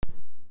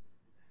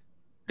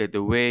That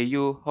the way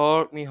you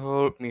hold me,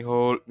 hold me,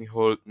 hold me,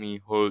 hold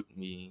me, hold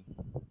me.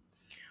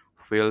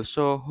 Feel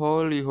so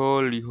holy,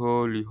 holy,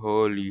 holy,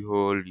 holy,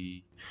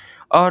 holy.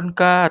 On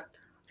cut,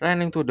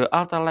 running to the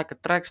altar like a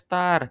track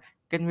star.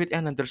 Can't wait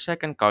another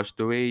second, cause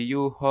the way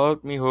you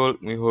hold me,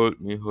 hold me, hold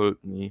me, hold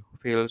me.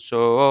 Feel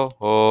so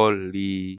holy.